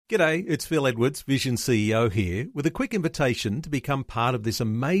G'day, it's Phil Edwards, Vision CEO here, with a quick invitation to become part of this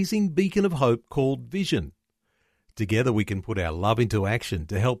amazing beacon of hope called Vision. Together we can put our love into action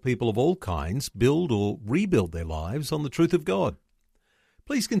to help people of all kinds build or rebuild their lives on the truth of God.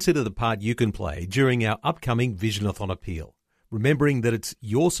 Please consider the part you can play during our upcoming Visionathon appeal, remembering that it's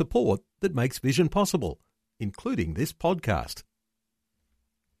your support that makes Vision possible, including this podcast.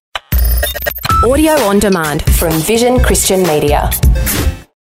 Audio on demand from Vision Christian Media.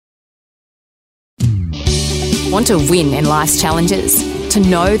 Want to win in life's challenges? To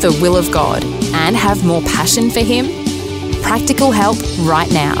know the will of God and have more passion for Him? Practical help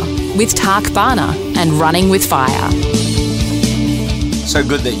right now with Tak Bhana and Running with Fire. So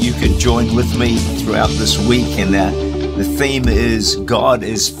good that you can join with me throughout this week, and the theme is God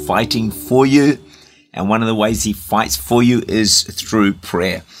is fighting for you, and one of the ways He fights for you is through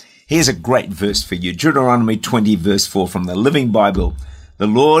prayer. Here's a great verse for you, Deuteronomy 20 verse 4 from the Living Bible. The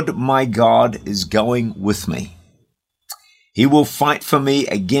Lord my God is going with me. He will fight for me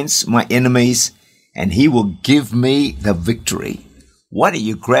against my enemies, and He will give me the victory. Why don't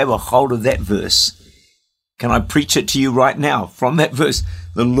you grab a hold of that verse? Can I preach it to you right now from that verse?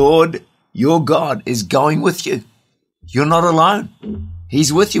 The Lord, your God, is going with you. You're not alone.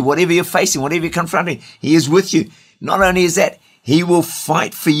 He's with you. Whatever you're facing, whatever you're confronting, He is with you. Not only is that, He will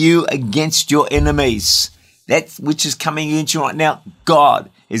fight for you against your enemies. That which is coming against you right now, God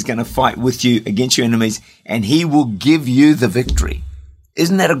is going to fight with you against your enemies, and He will give you the victory.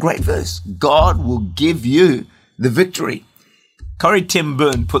 Isn't that a great verse? God will give you the victory. Corrie ten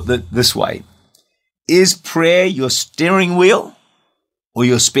Boom put it this way: is prayer your steering wheel or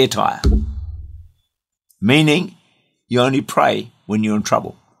your spare tire? Meaning, you only pray when you're in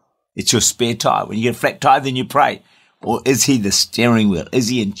trouble. It's your spare tire. When you get a flat tire, then you pray. Or is He the steering wheel? Is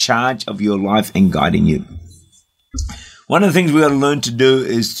He in charge of your life and guiding you? One of the things we got to learn to do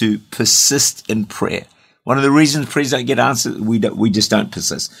is to persist in prayer. One of the reasons prayers don't get answered, we just don't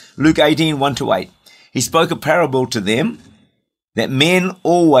persist. Luke 18, 1-8. He spoke a parable to them that men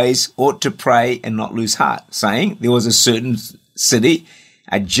always ought to pray and not lose heart, saying, there was a certain city,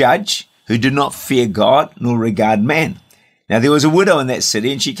 a judge who did not fear God nor regard man. Now there was a widow in that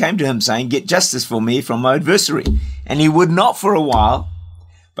city, and she came to him saying, get justice for me from my adversary. And he would not for a while,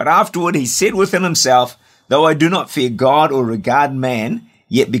 but afterward he said within himself, though I do not fear God or regard man,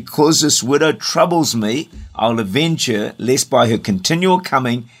 yet because this widow troubles me, I'll avenge her, lest by her continual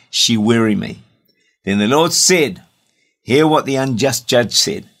coming she weary me. Then the Lord said, hear what the unjust judge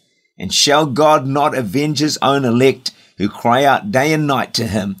said. And shall God not avenge His own elect, who cry out day and night to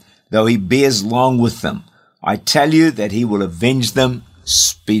Him, though He bears long with them? I tell you that He will avenge them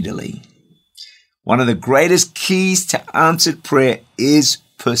speedily. One of the greatest keys to answered prayer is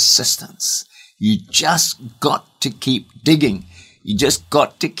persistence. You just got to keep digging. You just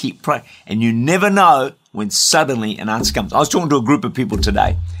got to keep praying. And you never know when suddenly an answer comes. I was talking to a group of people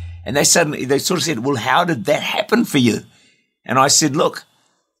today, and they sort of said, well, how did that happen for you? And I said, look,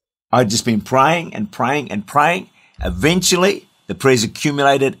 I'd just been praying and praying and praying. Eventually, the prayers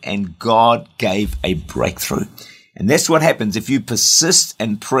accumulated and God gave a breakthrough. And that's what happens. If you persist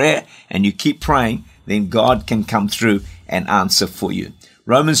in prayer and you keep praying, then God can come through and answer for you.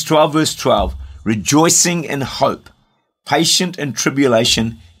 Romans 12 verse 12, rejoicing in hope, patient in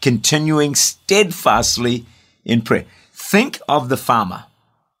tribulation, continuing steadfastly in prayer. Think of the farmer.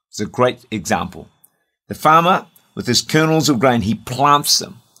 It's a great example. The farmer, with his kernels of grain, he plants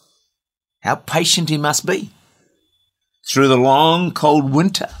them. How patient he must be. Through the long, cold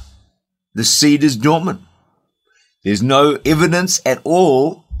winter, the seed is dormant. There's no evidence at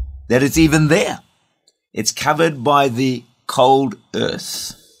all that it's even there. It's covered by the cold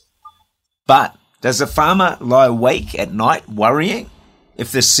earth. But does the farmer lie awake at night worrying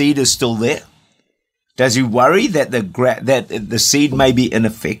if the seed is still there? Does he worry that the seed may be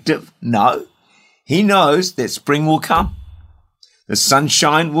ineffective? No. He knows that spring will come. The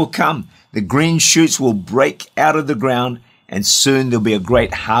sunshine will come. The green shoots will break out of the ground, and soon there'll be a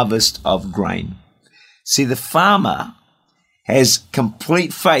great harvest of grain. See, the farmer has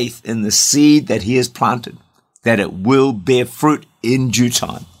complete faith in the seed that he has planted, that it will bear fruit in due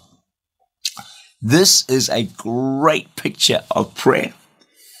time. This is a great picture of prayer.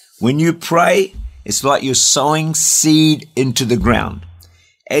 When you pray, it's like you're sowing seed into the ground.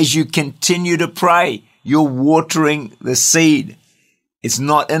 As you continue to pray, you're watering the seed. It's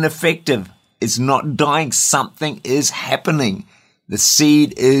not ineffective. It's not dying. Something is happening. The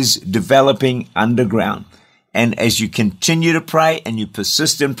seed is developing underground. And as you continue to pray and you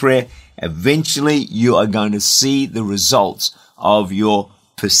persist in prayer, eventually you are going to see the results of your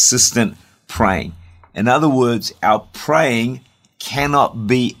persistent praying. In other words, our praying cannot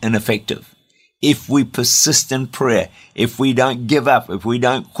be ineffective. If we persist in prayer, if we don't give up, if we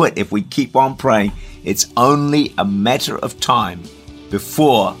don't quit, if we keep on praying, it's only a matter of time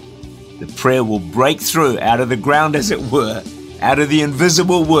before the prayer will break through out of the ground, as it were, out of the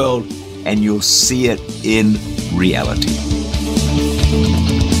invisible world, and you'll see it in reality.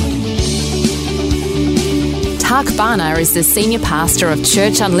 Tak Bhana is the Senior Pastor of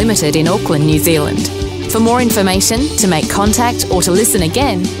Church Unlimited in Auckland, New Zealand. For more information, to make contact or to listen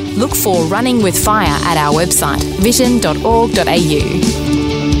again, look for Running with Fire at our website, vision.org.au.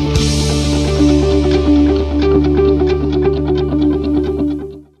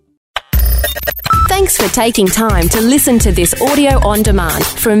 Thanks for taking time to listen to this audio on demand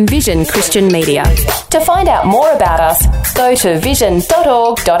from Vision Christian Media. To find out more about us, go to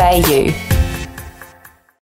vision.org.au.